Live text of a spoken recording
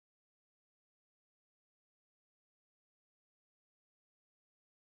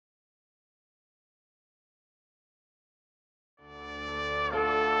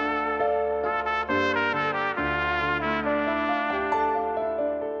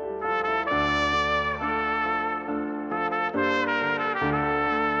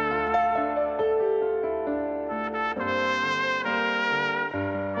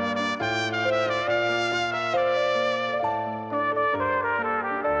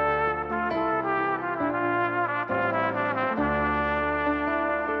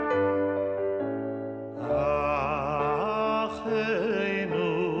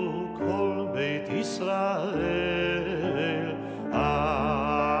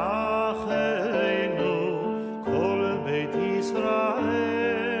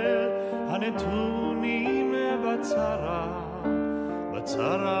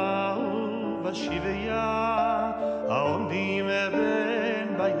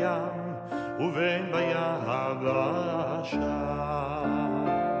בים ובין ביבשה.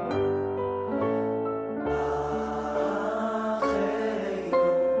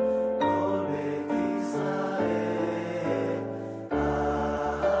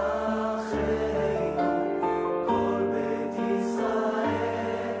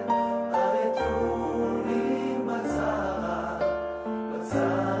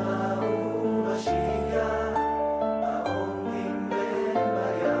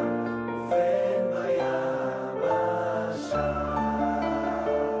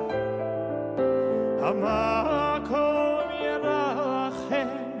 המקום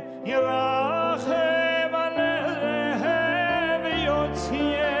ירחם עליהם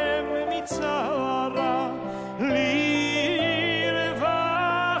ויוציאם מצרה לרווחה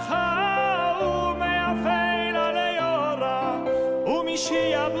ומעפל ליורה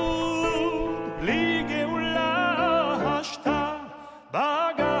ומשעבוד לגאולה השתה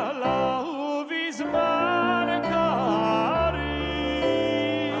בגלה ובזמן קריב.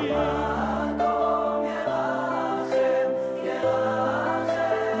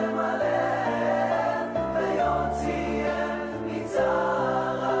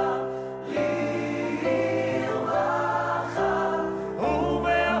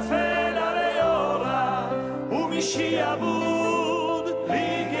 שיעבוד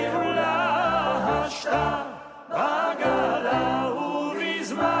לגאולה השתה בגלה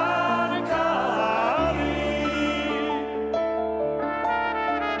ובזמן קריב.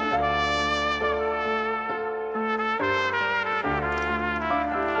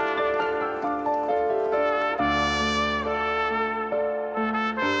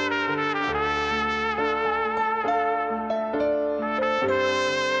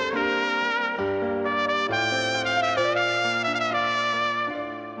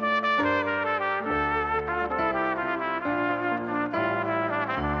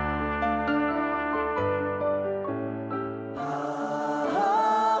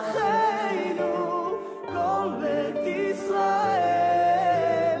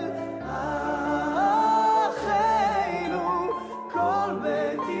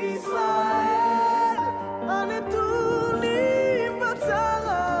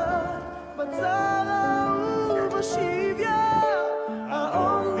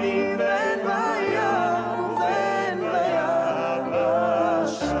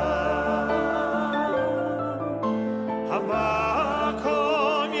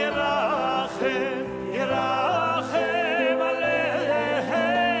 המקום ירחם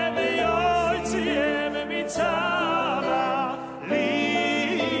עליהם ויוציאם מצרה לרווחה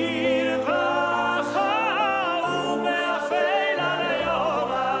ומעפל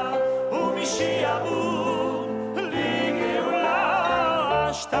ליורה ומשעבוד לגאולה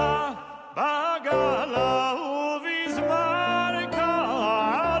השתה בגלה ובזמן קריב.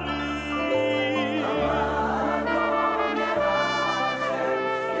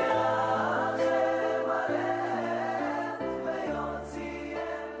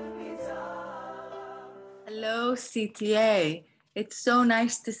 Hello, CTA. It's so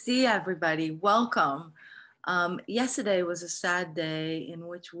nice to see everybody. Welcome. Yesterday was a sad day in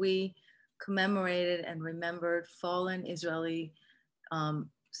which we commemorated and remembered fallen Israeli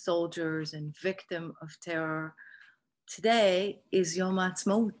soldiers and victims of terror. Today is Yom Ha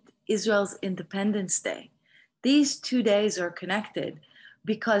Atzmaut, Israel's Independence Day. These 2 days are connected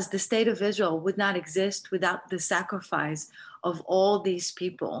because the state of Israel would not exist without the sacrifice of all these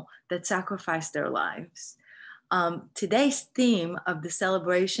people that sacrificed their lives. Today's theme of the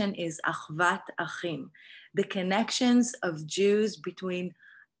celebration is Achvat Achim, the connections of Jews between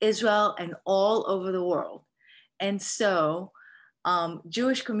Israel and all over the world. And so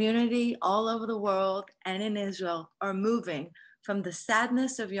Jewish community all over the world and in Israel are moving from the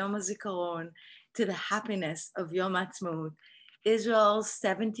sadness of Yom HaZikaron to the happiness of Yom Ha Atzmaut, Israel's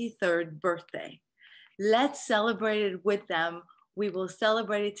 73rd birthday. Let's celebrate it with them. We will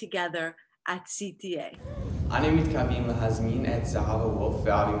celebrate it together at CTA. אני מתכוון להזמין את זהבה וולף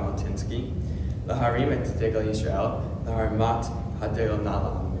ואבי מוטינסקי להרים את דגל ישראל להרמת הדגל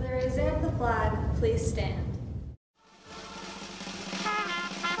נעלה. The raising of the flag, please stand.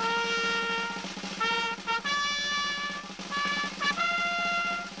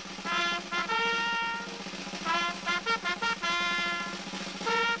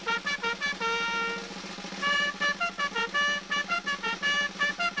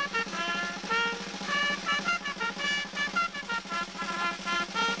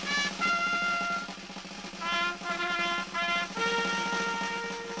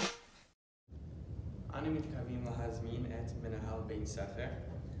 אני מתכוון להזמין את מנהל בית ספר,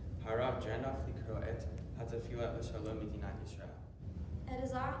 הרב ג'רנוף לקרוא את התפילה לשלום מדינת ישראל. It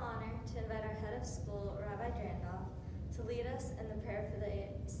is our honor to invite our head of school, Rabbi Drandolph, to lead us in the prayer for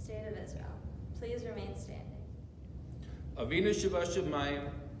the state of Israel. Please remain standing. Avinu Shabashamayim,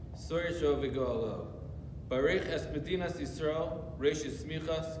 Sorisho Vigolo, Baruch es Medinas Yisrael, Reish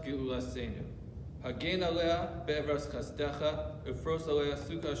Smichas Geulasenu, Hagen Alea Be'evras Chasdecha, Ufros Alea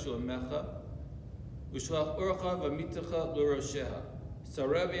Sukkah Shlomecha, Ushlach Orcha V'mitecha L'Rosheha,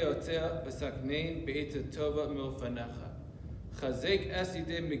 Sarevi Otea V'saknein Be'eta Tova Milfanecha, Chazek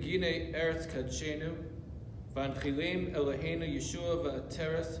Eside Megine Eretz Kadshenu, Vanchilim Eloheinu Yeshua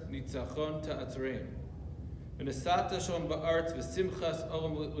V'ateres Nitzachon Ta'atreim, V'nesata Shon Ba'artz V'simchas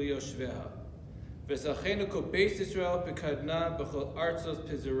Olam Liyoshveha, V'sachenu Kol Beis Yisrael B'kadna B'chol Artzos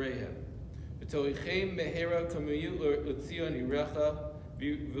Pizurehem, V'torichem Mehera Kamuyut L'Tzion Irecha,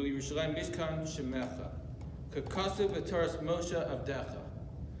 V'Yerushalayim Mishkan Shemecha, Kakasu V'Toras Moshe Avdecha,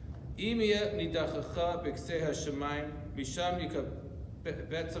 Imiya Nidachacha B'Ksei HaShemayim, Misham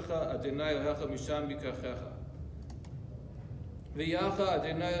Yikabetzecha Adonai Elohecha Misham Yikachecha. V'yacha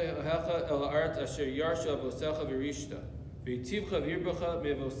Adonai Elohecha El Ha'aretz Asher Yarsha Avosecha V'rishta, V'yitivcha V'yirbecha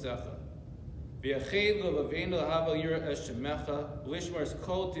Mevosecha. V'yached L'vaveinu L'hava Yira Es Shemecha, L'ishmars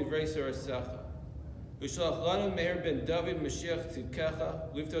Kol Divrei Sarasecha. V'shalach Lanu Meir Ben David Mashiach Tzidkecha,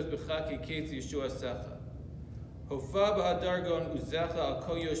 Liftos B'chaki Ketz Yeshua Secha. Hofa B'hadargon Uzecha Al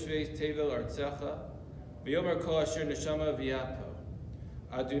Kol Yoshvei Tevel Artzecha, V'yomer Kol Asher Neshama V'yapo.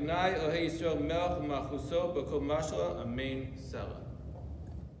 Adonai Elohei Yisrael Melech Machuso B'kol Mashla, Amen, Selah.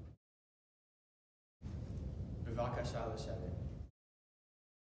 B'vakasha l'shevet.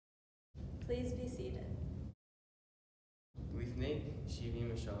 Please be seated. לפני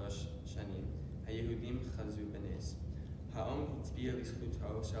 73 שנים, היהודים חזו בנס. האו"ם הצביע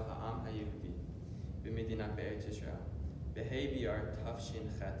לזכותו של העם היהודי במדינת בארץ ישראל. בה' באייר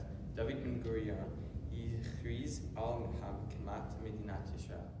תש"ח, דוד בן גוריון הכריז על הקמת מדינת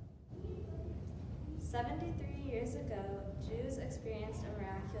ישראל. 73 years ago, Jews experienced a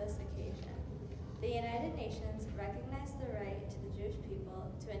miraculous occasion. The United Nations recognized the right to the Jewish people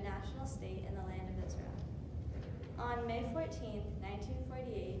to a national state in the land of Israel. On May 14,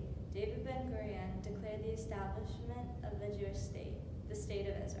 1948, David Ben-Gurion declared the establishment of the Jewish state, the State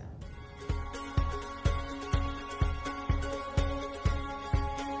of Israel.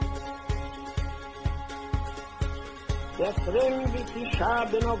 ב-29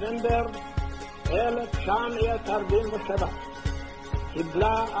 בנובמבר 1947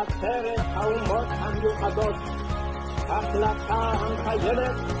 קיבלה עצרת האומות המאוחדות החלטה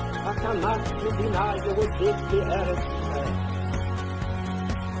המחייבת הקמת מדינה יהודית בארץ ישראל.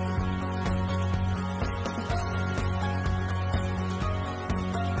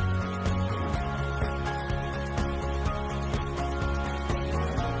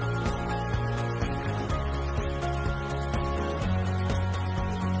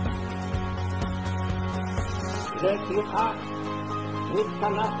 לפיכך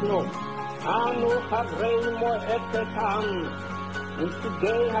נתכנסנו אנו חברי מועצת העם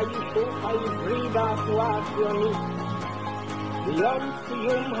נציגי היישוב העברי והתנועה הציונית ביום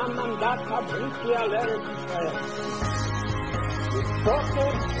סיום המנדט הבריטי על ארץ ישראל.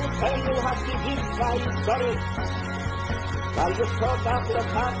 בתוקף זכותנו הטבעית וההיסטורית ועל יסוד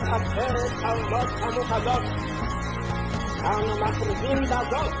החלטת עצרת האומות המאוחדות אנו מכריזים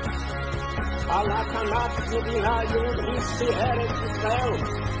בזאת על הקמת מדינה יהודית בארץ ישראל,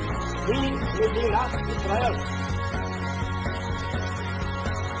 היא מדינת ישראל.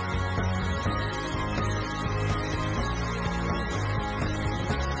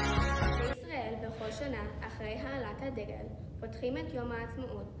 בישראל בכל שנה אחרי העלאת הדגל פותחים את יום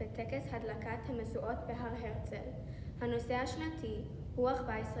העצמאות בטקס הדלקת המשואות בהר הרצל. הנושא השנתי הוא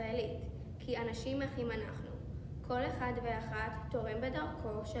אחווה ישראלית, כי אנשים אחים אנחנו. כל אחד ואחת תורם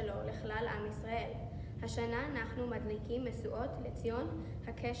בדרכו שלו לכלל עם ישראל. השנה אנחנו מדליקים משואות לציון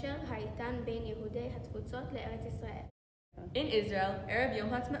הקשר האיתן בין יהודי התפוצות לארץ ישראל. In Israel, Arab Yom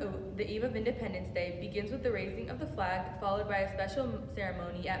Ha Atzmaut, the Eve of Independence Day, begins with the raising of the flag, followed by a special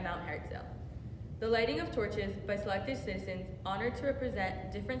ceremony at Mount Herzl. The lighting of torches by selected citizens honored to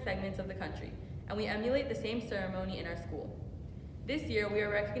represent different segments of the country, and we emulate the same ceremony in our school. This year, we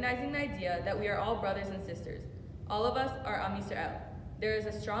are recognizing the idea that we are all brothers and sisters. All of us are Am Yisrael. There is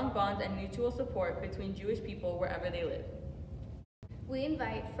a strong bond and mutual support between Jewish people wherever they live. We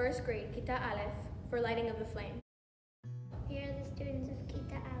invite first grade CTA Aleph for lighting of the flame. Here are the students of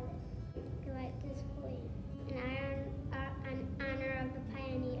CTA Aleph who light this flame in honor of the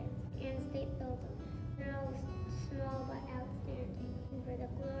pioneers and state builders. They're all small but outstanding, and for the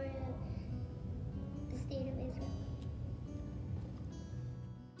glory of the state of Israel.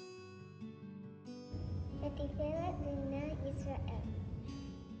 ותפארת מדינת ישראל.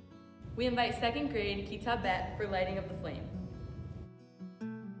 We invite second grade Kita Bet for lighting of the flame.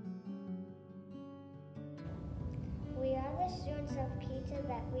 We are the students of Kita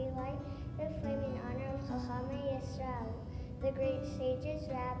Bet. We light the flame in honor of Chachamei Yisrael, the great sages,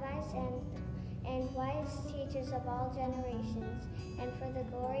 rabbis, and wise teachers of all generations, and for the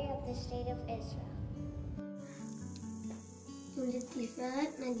glory of the state of Israel.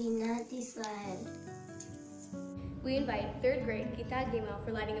 ולתפארת מדינת ישראל. We invite third grade Kita Gimel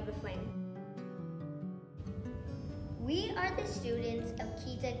for lighting of the flame. We are the students of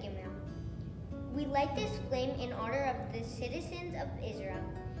Kita Gimel. We light this flame in honor of the citizens of Israel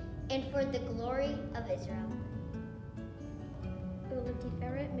and for the glory of Israel.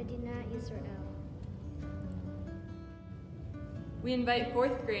 ולתפארת מדינת ישראל. We invite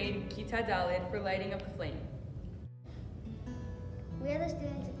fourth grade Kita Dalid for lighting of the flame. We are the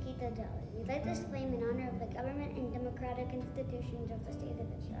students of Kita Dalit. We light this flame in honor of the government and democratic institutions of the state of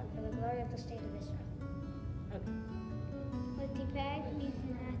Israel, for the glory of the state of Israel. ולתפארת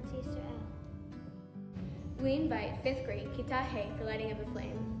מדינת ישראל. We invite fifth grade Kita Hey for lighting of the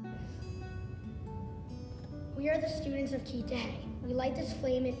flame. We are the students of Kita Hey. We light this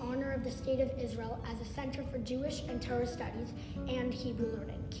flame in honor of the state of Israel as a center for Jewish and Torah studies and Hebrew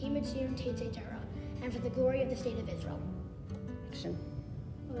learning, Ki Mitzvim Tetzei Torah, and for the glory of the state of Israel.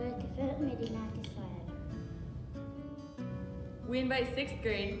 ולתפארת מדינת ישראל. We invite sixth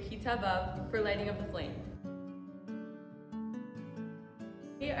grade Kita Vav for lighting of the flame.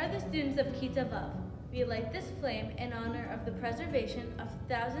 We are the students of Kita Vav. We light this flame in honor of the preservation of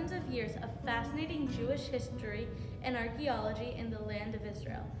thousands of years of fascinating Jewish history and archaeology in the land of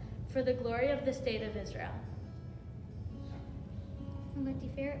Israel, for the glory of the state of Israel.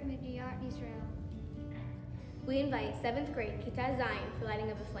 ולתפארת מדינת ישראל. We invite seventh grade Kita Zion for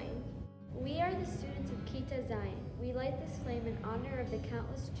lighting of the flame. We are the students of Kita Zion. We light this flame in honor of the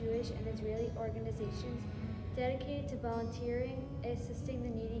countless Jewish and Israeli organizations dedicated to volunteering, assisting the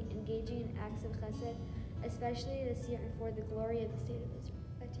needy, engaging in acts of chesed, especially this year and for the glory of the state of Israel.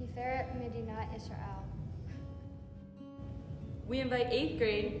 ולתפארת מדינת ישראל. We invite eighth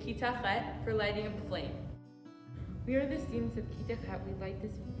grade Kita Chet for lighting of the flame. We are the students of Kita Chet. We light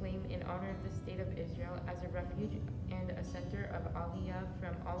this flame in honor of the state of Israel as a refuge and a center of Aliyah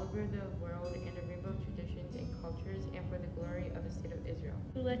from all over the world and a rainbow of traditions and cultures, and for the glory of the state of Israel.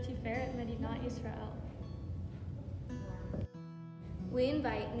 ולתפארת מדינת ישראל. We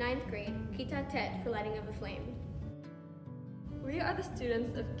invite ninth grade Kita Tet for lighting of the flame. We are the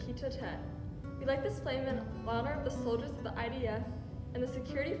students of Kita Tet. We light this flame in honor of the soldiers of the IDF and the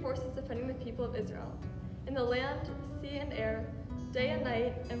security forces defending the people of Israel, in the land, sea, and air, day and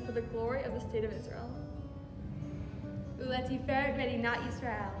night, and for the glory of the state of Israel. ולתפארת מדינת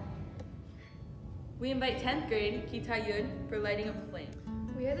ישראל. We invite 10th grade Kita Yud for lighting of the flame.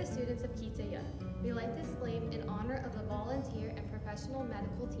 We are the students of Kita Yud. We light this flame in honor of the volunteer and professional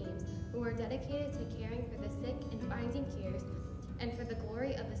medical teams who are dedicated to caring for the sick and finding cures, and for the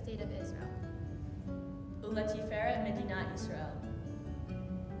glory of the state of Israel. ולתפארת מדינת ישראל.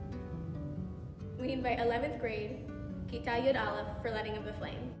 We invite 11th grade Kita Yud Aleph for lighting of the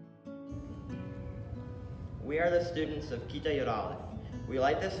flame. We are the students of Kita Yud Aleph. We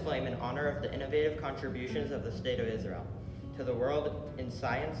light this flame in honor of the innovative contributions of the state of Israel to the world in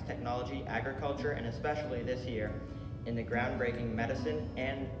science, technology, agriculture, and especially this year in the groundbreaking medicine,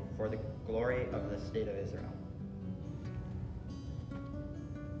 and for the glory of the state of Israel.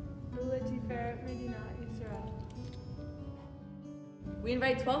 ולתפארת מדינת ישראל. We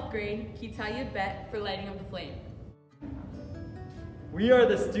invite 12th grade Kita Yud Bet for lighting of the flame. We are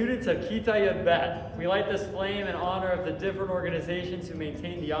the students of Kita Yud Bet. We light this flame in honor of the different organizations who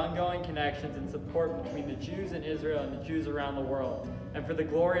maintain the ongoing connections and support between the Jews in Israel and the Jews around the world, and for the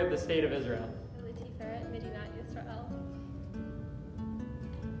glory of the state of Israel. ולתפארת מדינת ישראל.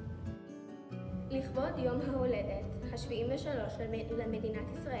 לכבוד יום ההולדת ה-73 למדינת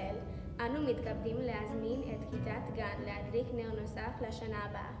ישראל, אנו מתכבדים להזמין את כיתת גן להדליק נר נוסף לשנה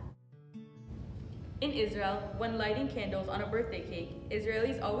הבאה. In Israel, when lighting candles on a birthday cake,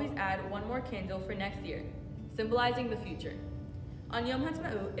 Israelis always add one more candle for next year, symbolizing the future. On Yom Ha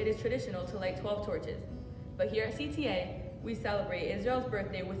Atzmaut, it is traditional to light 12 torches, but here at CTA, we celebrate Israel's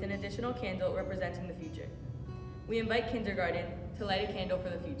birthday with an additional candle representing the future. We invite kindergarten to light a candle for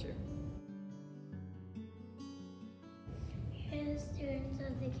the future. Here are the students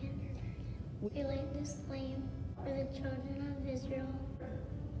of the kindergarten. We light this flame for the children of Israel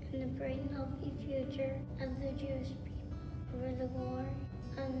and the bright and healthy future of the Jewish people, for the glory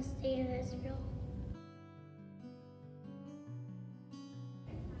of the state of Israel.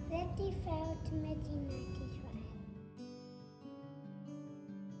 לתפארת מדינת ישראל.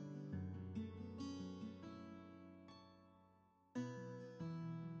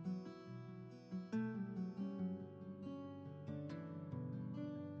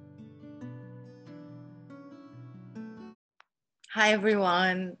 Hi,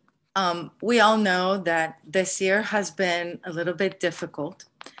 everyone. We all know that this year has been a little bit difficult.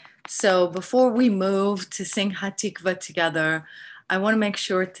 So before we move to sing Hatikva together, I want to make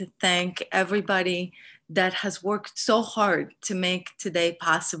sure to thank everybody that has worked so hard to make today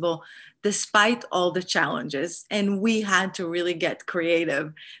possible, despite all the challenges. And we had to really get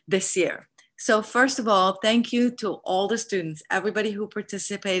creative this year. So first of all, thank you to all the students, everybody who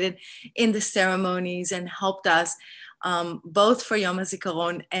participated in the ceremonies and helped us, both for Yom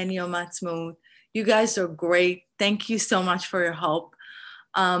HaZikaron and Yom Ha Atzmaut. You guys are great. Thank you so much for your help.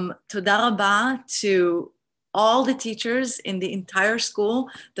 Toda rabah to all the teachers in the entire school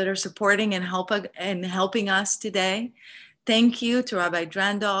that are supporting and helping us today. Thank you to Rabbi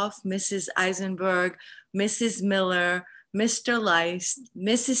Drandoff, Mrs. Eisenberg, Mrs. Miller, Mr. Leist,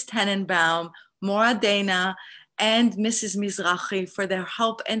 Mrs. Tenenbaum, Mora Dana, and Mrs. Mizrahi for their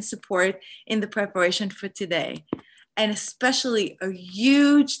help and support in the preparation for today. And especially a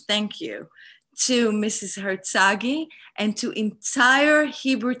huge thank you to Mrs. Herzagi and to entire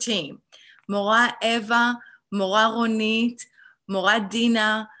Hebrew team, Mora Eva, Mora Ronit, Mora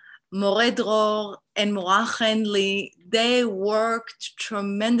Dina, More Dror, and Mora Henley. They worked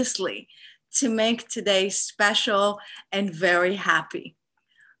tremendously to make today special and very happy.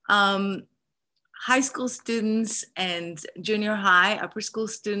 High school students and junior high, upper school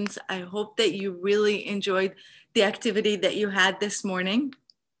students, I hope that you really enjoyed the activity that you had this morning.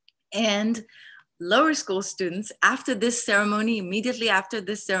 And lower school students, after this ceremony, immediately after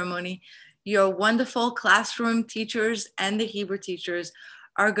this ceremony, your wonderful classroom teachers and the Hebrew teachers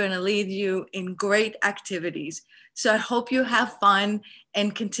are going to lead you in great activities. So I hope you have fun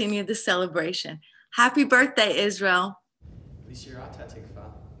and continue the celebration. Happy birthday, Israel. Lishirat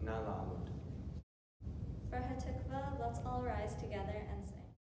HaTikva, na la'amud. For Hatikva, let's all rise together and sing.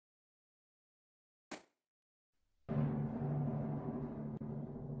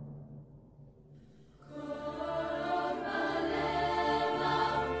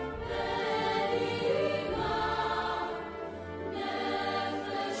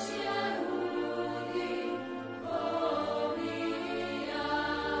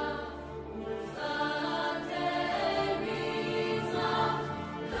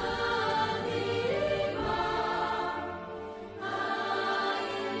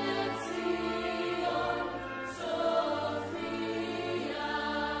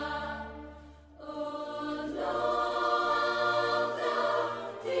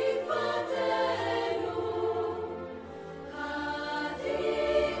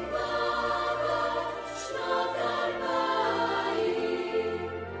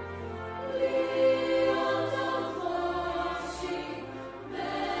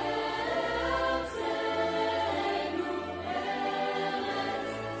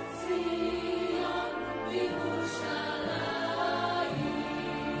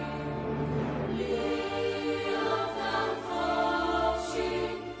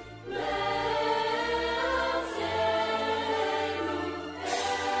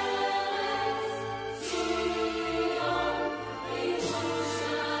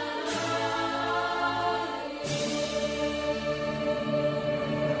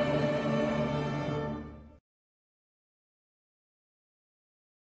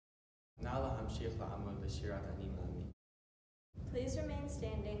 Please remain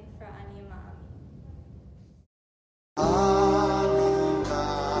standing for Ani Ma'ami.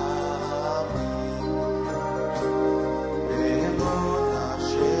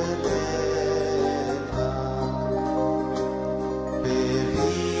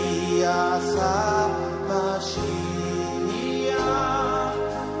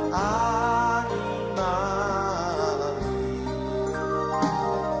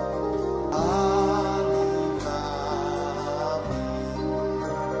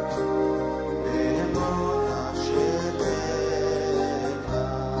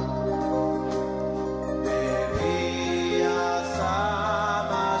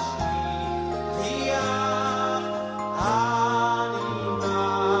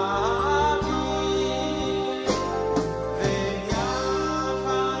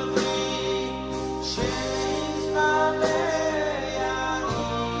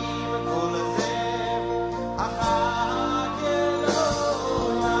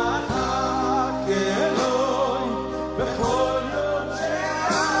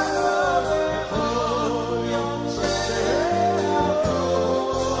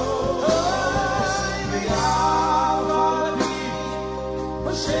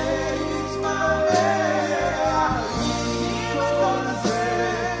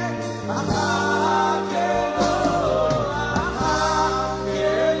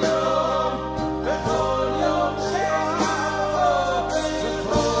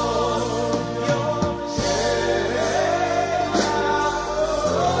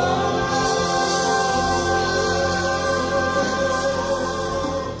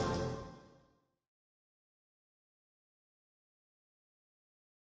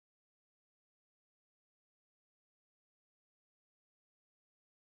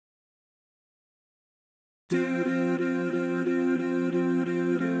 Been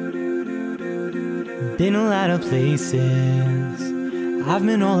a lot of places, I've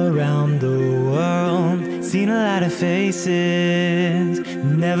been all around the world, seen a lot of faces,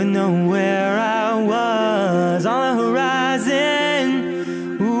 never know where I was on the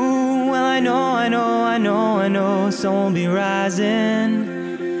horizon. Ooh, well I know, so we'll be rising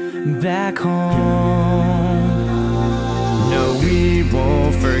back home. No, we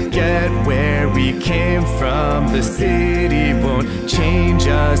won't forget where we came from. The city won't change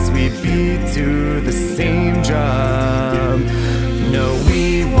us, we beat to the same drum. No,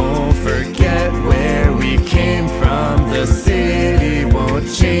 we won't forget where we came from. The city won't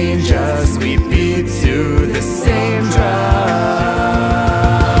change us, we beat to the same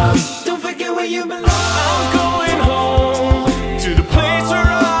drum. Don't forget where you belong. I'm going home to the place where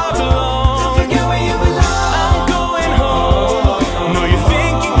I belong. Don't forget where you belong. I'm going home. No, you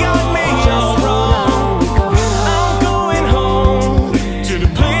think you got me all wrong. I'm going home to the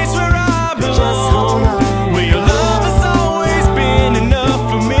place where I belong, where your love has always been enough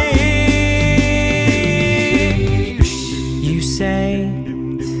for me. You say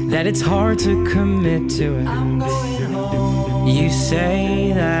that it's hard to commit to it. You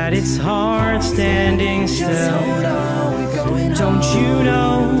say that it's hard standing still. Don't you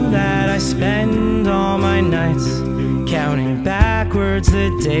know that I spend all my nights counting backwards the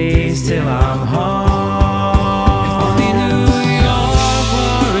days till I'm home? If only New York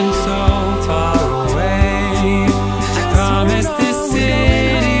weren't so far away. I promise this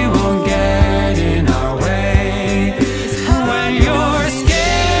city won't get in our way. When you're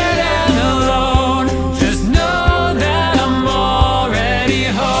scared and alone, just know that I'm already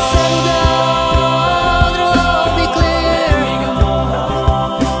home. It'll be clear.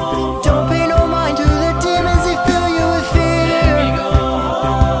 Don't pay no mind to the demons, they fill you with fear.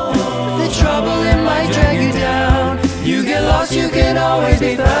 The trouble, it might drag you down. You get lost, you can always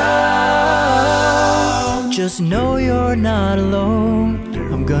be found. Just know you're not alone.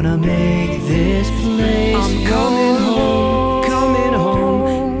 I'm gonna make this place. I'm coming home, coming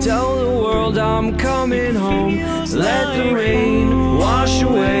home. Tell the world I'm coming home. Let the rain wash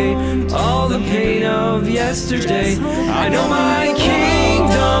away all the pain of yesterday. I know my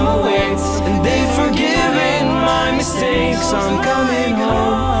kingdom awaits, and they've forgiven my mistakes. I'm coming